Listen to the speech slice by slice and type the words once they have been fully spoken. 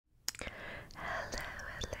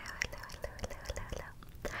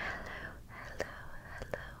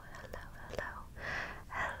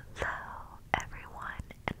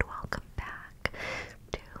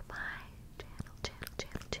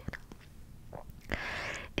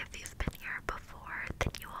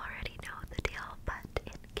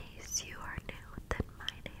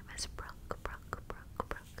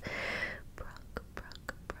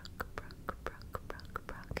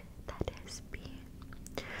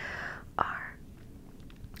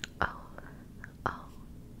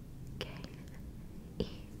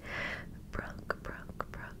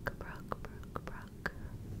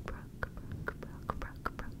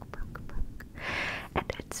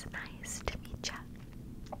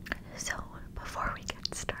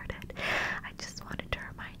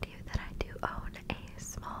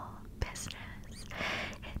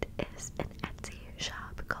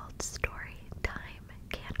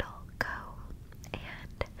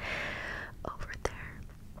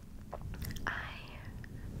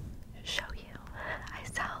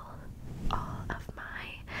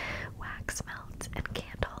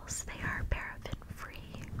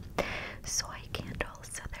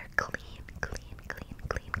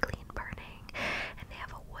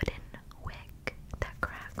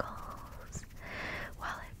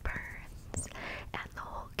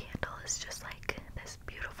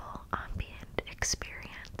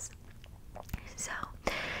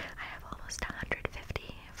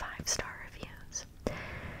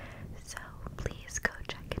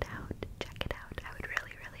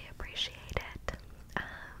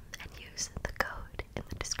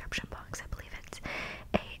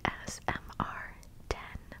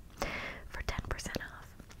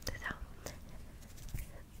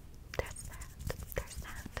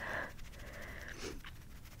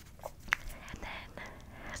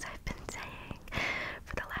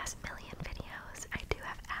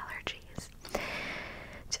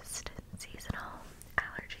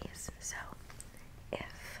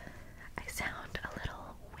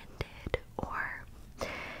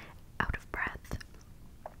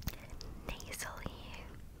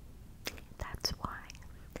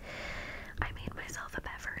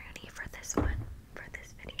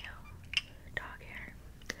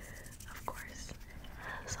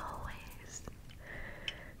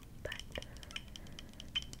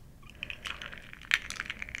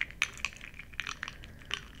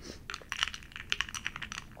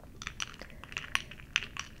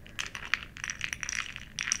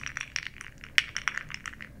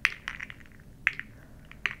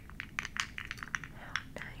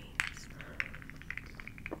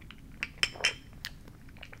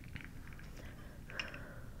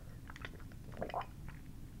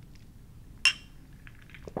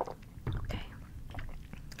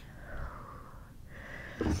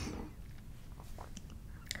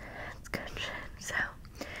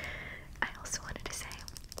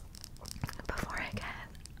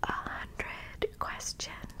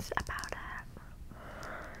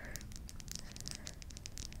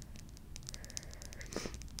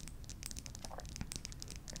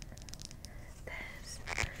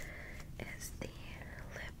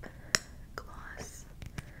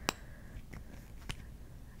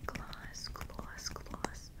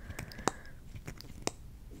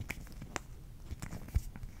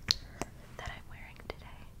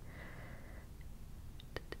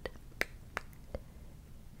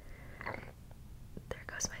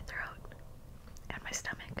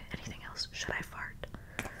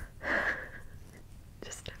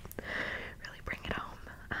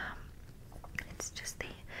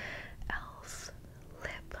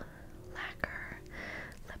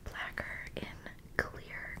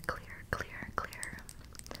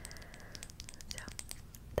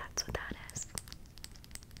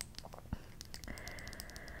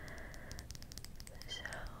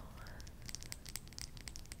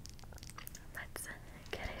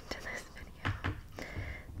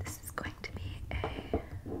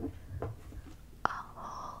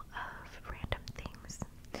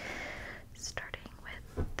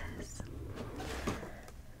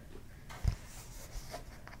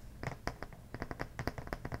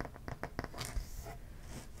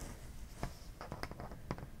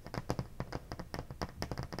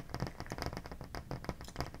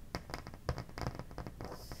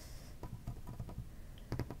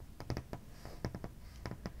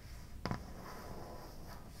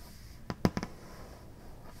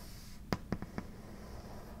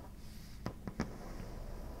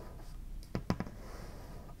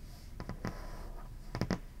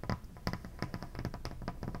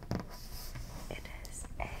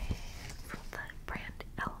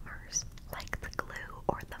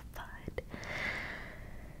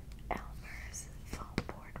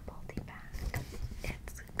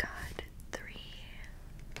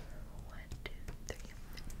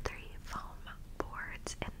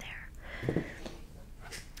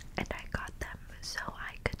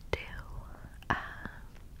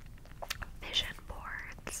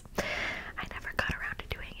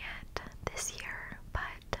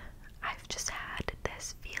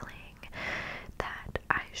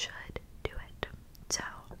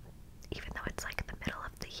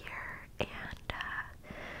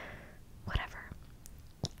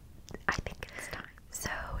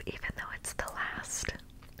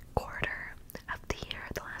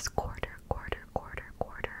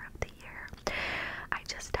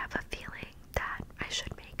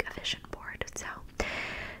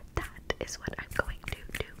is what I'm going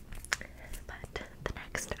to do. But the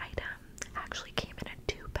next item actually came in a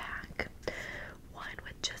 2-pack. One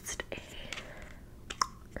with just a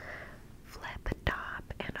flip top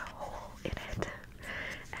and a hole in it.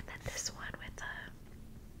 And then this one with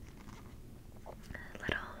a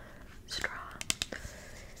little straw.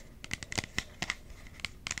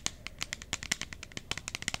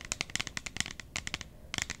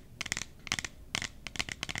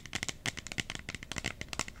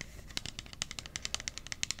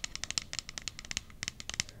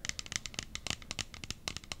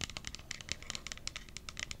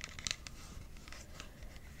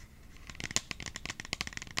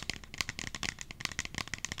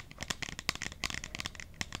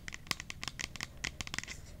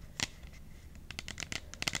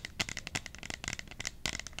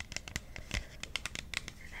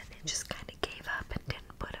 They just kind of gave up and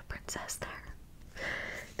didn't put a princess there.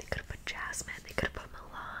 They could have put Jasmine, they could have put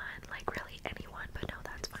Milan, like really anyone, but no,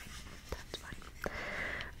 that's fine. That's fine.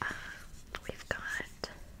 We've got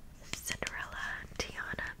Cinderella,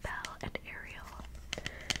 Tiana, Belle, and Ariel.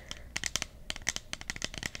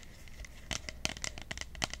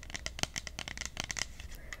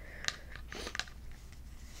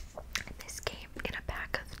 And this came in a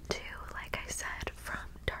pack of 2, like I said, from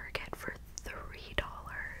Target for $3.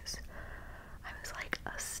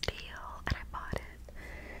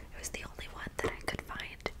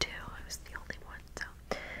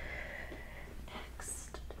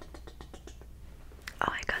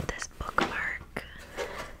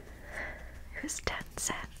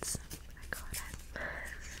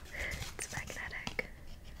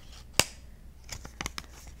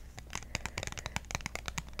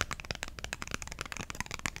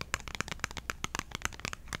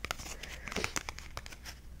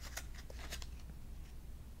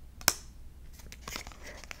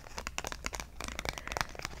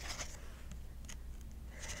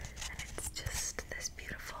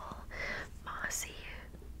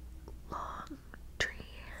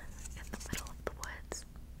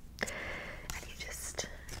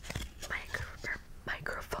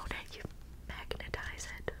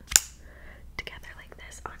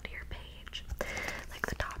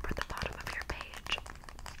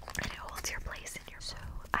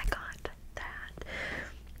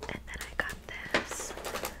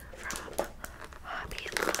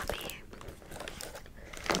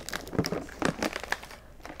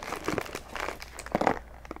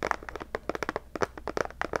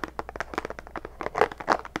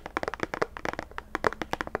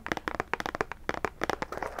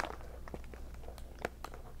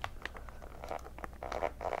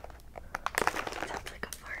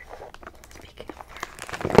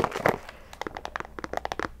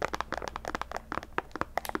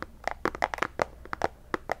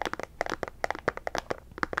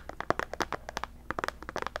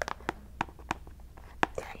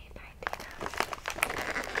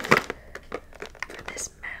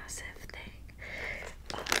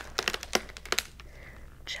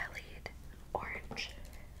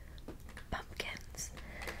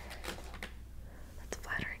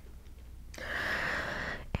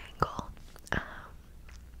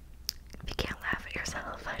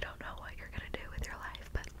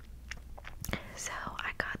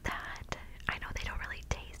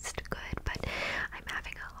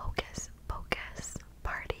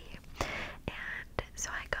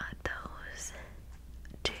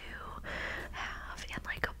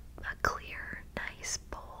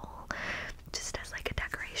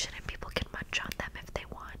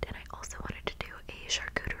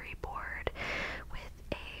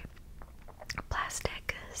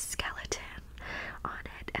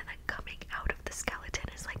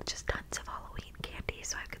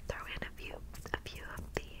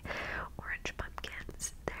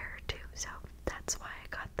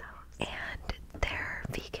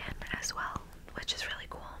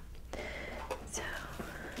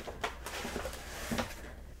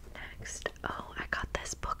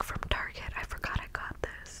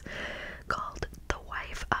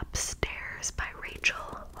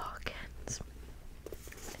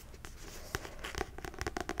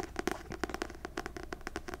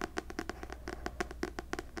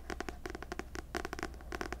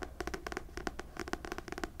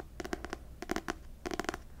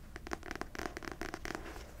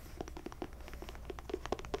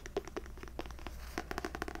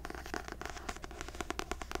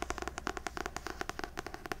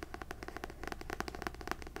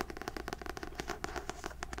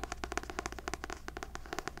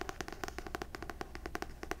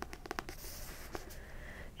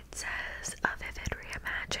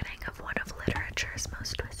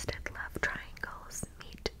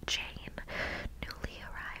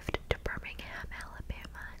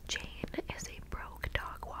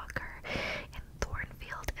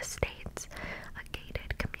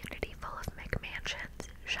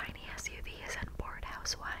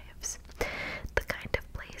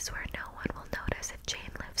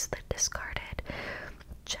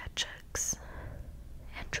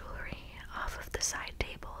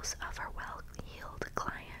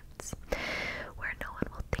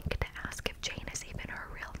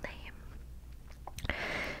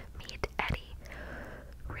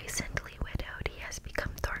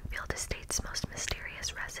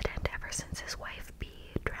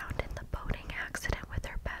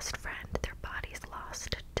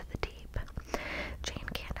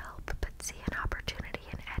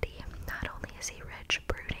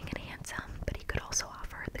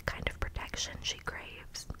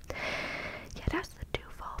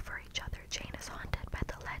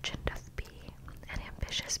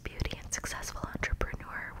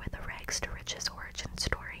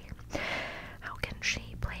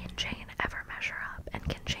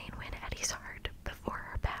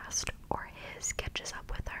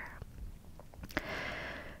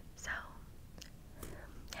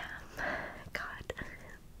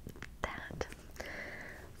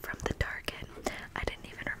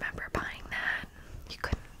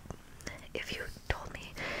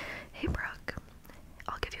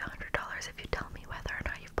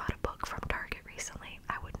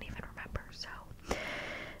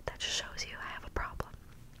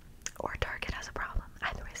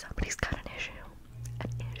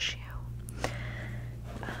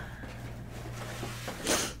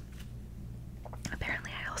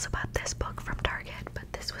 also bought this book from Target,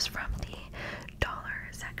 but this was from the dollar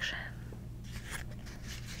section.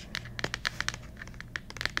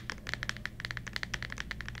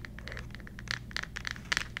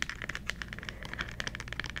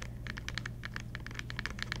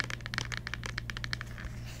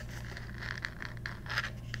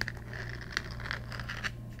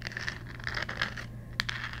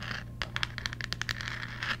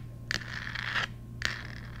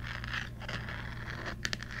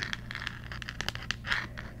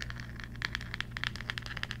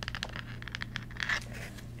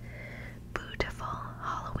 Beautiful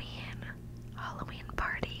Halloween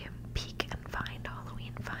party, peek and find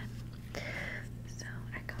Halloween fun. So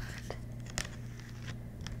I got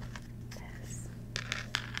this,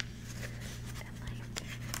 and like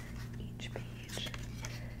each page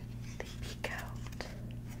they peek out.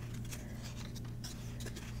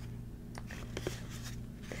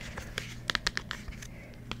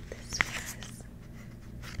 This was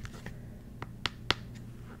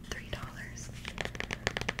 $3.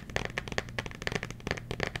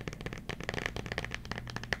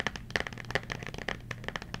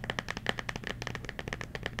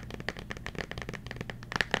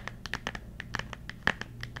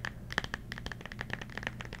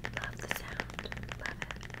 Love the sound. Love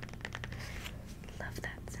it. Love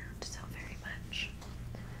that sound so very much.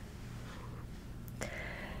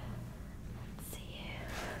 Let's see.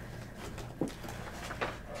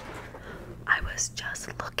 I was just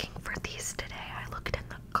looking for these today. I looked in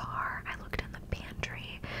the car. I looked in the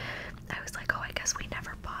pantry. I was like, oh, I guess we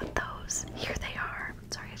never bought those. Here they are.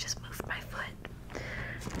 Sorry, I just moved my foot.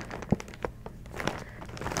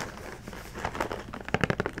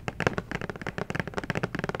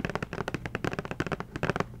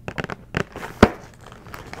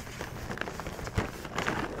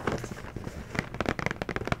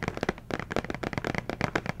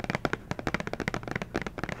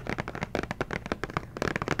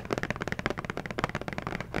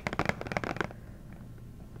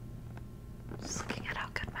 Just looking at how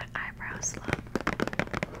good my eyebrows look.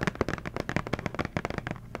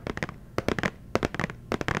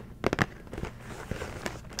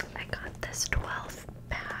 I got this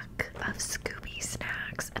 12-pack of Scooby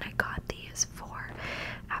snacks, and I got these for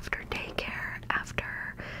after daycare,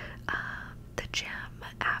 after the gym,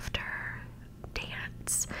 after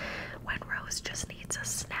dance, when Rose just needs a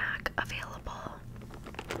snack available.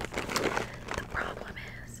 The problem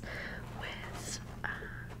is with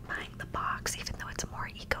buying the box, even though it's more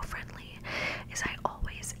eco-friendly, is I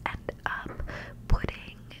always end up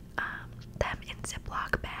putting them in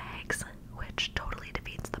Ziploc bags, which totally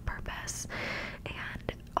defeats the purpose.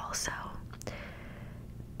 And also,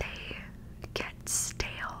 they get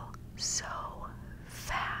stale so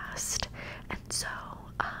fast, and so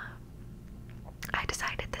I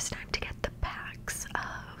decided this time to get the packs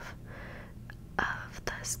of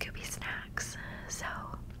the Scooby snacks. So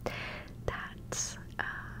that's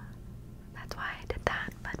why I did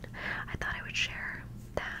that. But I thought I would share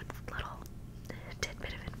that little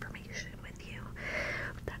tidbit of information with you.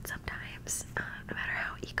 That sometimes, no matter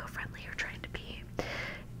how eco-friendly you're trying to be,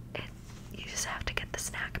 you just have to get the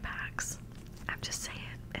snack packs. I'm just saying,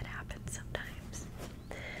 it happens sometimes.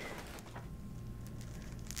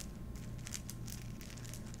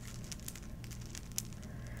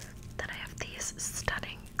 Then I have these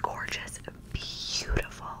stunning, gorgeous,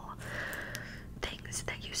 beautiful things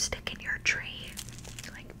that you stick in your tree.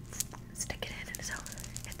 Like, stick it in and so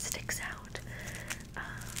it sticks out.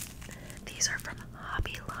 These are from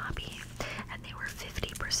Hobby Lobby, and they were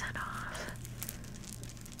 50% off.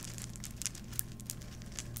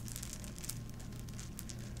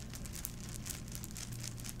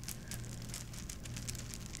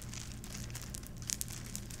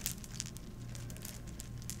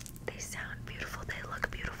 They sound beautiful, they look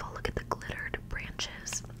beautiful. Look at the glittered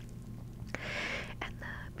branches and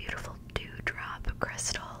the beautiful dewdrop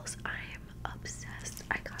crystals. I'm obsessed.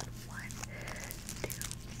 I got 1, 2,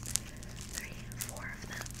 3, 4 of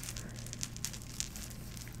them.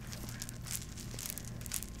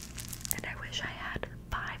 4. And I wish I had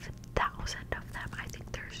 5,000 of them. I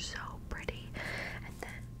think they're so pretty. And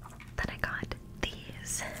then I got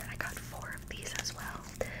these. I got 4 of these as well.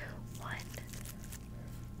 1,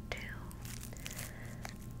 2,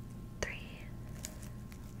 3,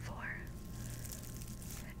 4.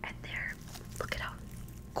 And look at how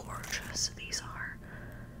gorgeous these are.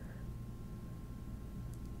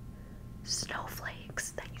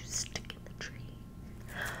 Snowflakes that you stick in the tree.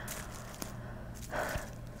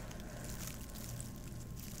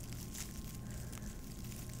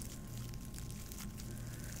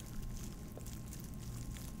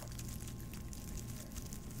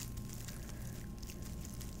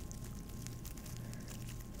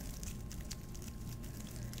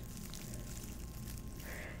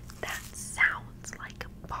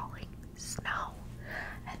 know.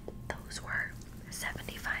 And those were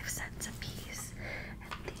 75 cents a piece.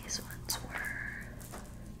 And these ones were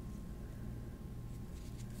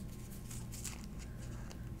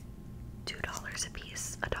 $2 a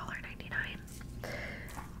piece, $1.99.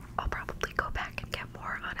 I'll probably go back and get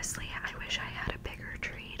more, honestly. I wish I had a bigger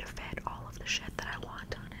tree to fit all of the shit that I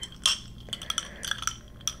want on it.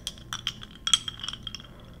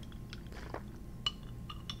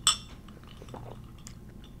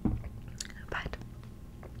 But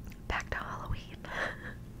back to Halloween.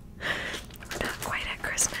 We're not quite at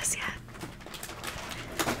Christmas yet.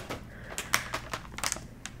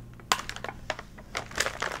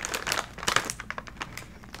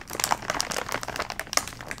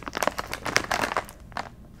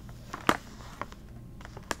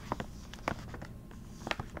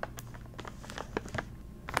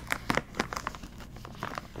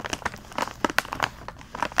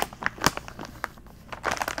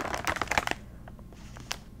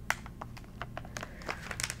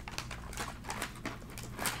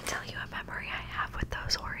 Tell you a memory I have with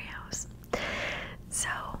those Oreos. So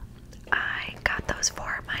I got those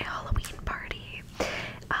for my Halloween party,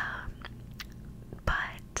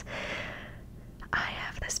 but I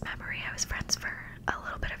have this memory. I was friends for a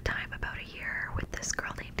little bit of time, about a year, with this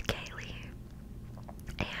girl named Kaylee,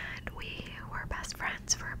 and we were best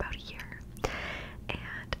friends for about a year.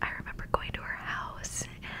 And I remember going to her house,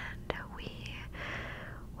 and we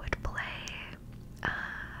would play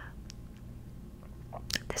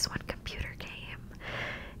this one computer game,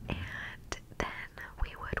 and then we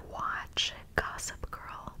would watch Gossip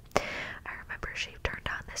Girl. I remember she turned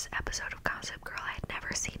on this episode of Gossip Girl. I had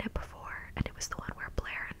never seen it before, and it was the one where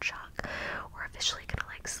Blair and Chuck were officially gonna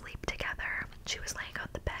like sleep together. She was laying on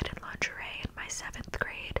the bed in lingerie, and my 7th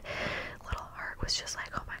grade little heart was just like,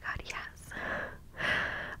 oh my god, yes.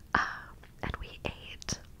 And we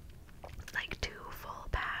ate like 2 full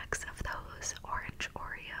bags of those orange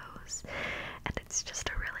Oreos, and it's just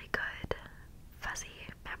a really good fuzzy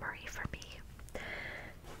memory for me,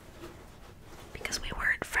 because we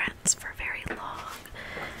weren't friends for very long,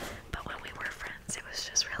 but when we were friends it was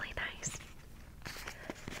just really nice.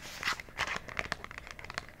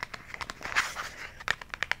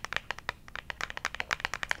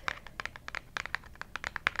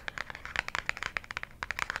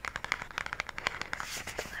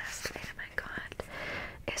 The last item I got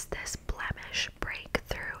is this blemish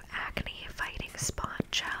breakthrough acne fighting spot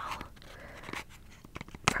gel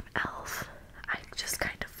from e.l.f. I just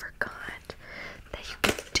kind of forgot that you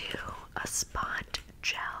can do a spot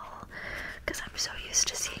gel, because I'm so used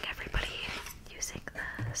to seeing everybody using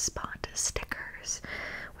the spot stickers,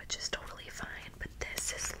 which is totally fine, but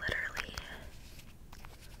this is literally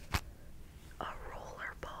a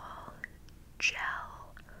rollerball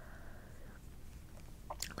gel,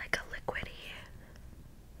 like a liquidy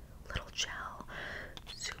little gel.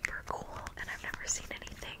 Super cool, and I've never seen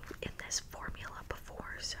anything in this formula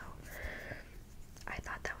before, so I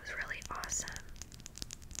thought that was really awesome.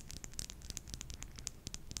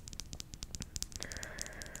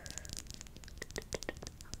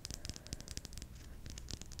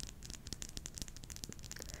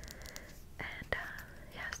 And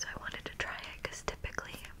yeah, so I wanted to try it, because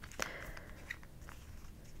typically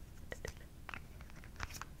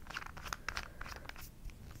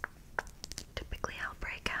I'll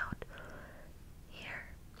break out here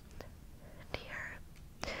and here,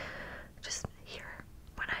 just here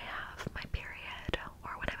when I have my period,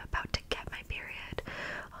 or when I'm about to get my period.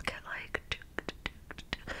 I'll get like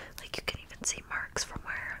you can even see marks from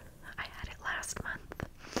where I had it last month.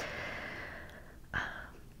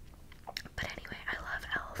 But anyway, I love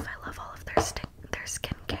e.l.f. I love all of their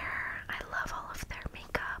skincare. I love all of their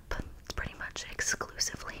makeup. It's pretty much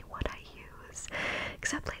exclusively what I use,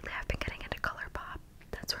 except lately I've been getting into ColourPop.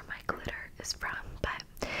 That's where my glitter is from. But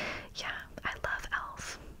yeah, I love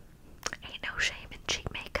e.l.f. Ain't no shame in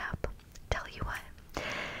cheap makeup, tell you what.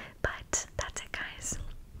 But that's it, guys.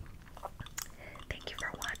 Thank you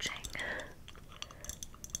for watching.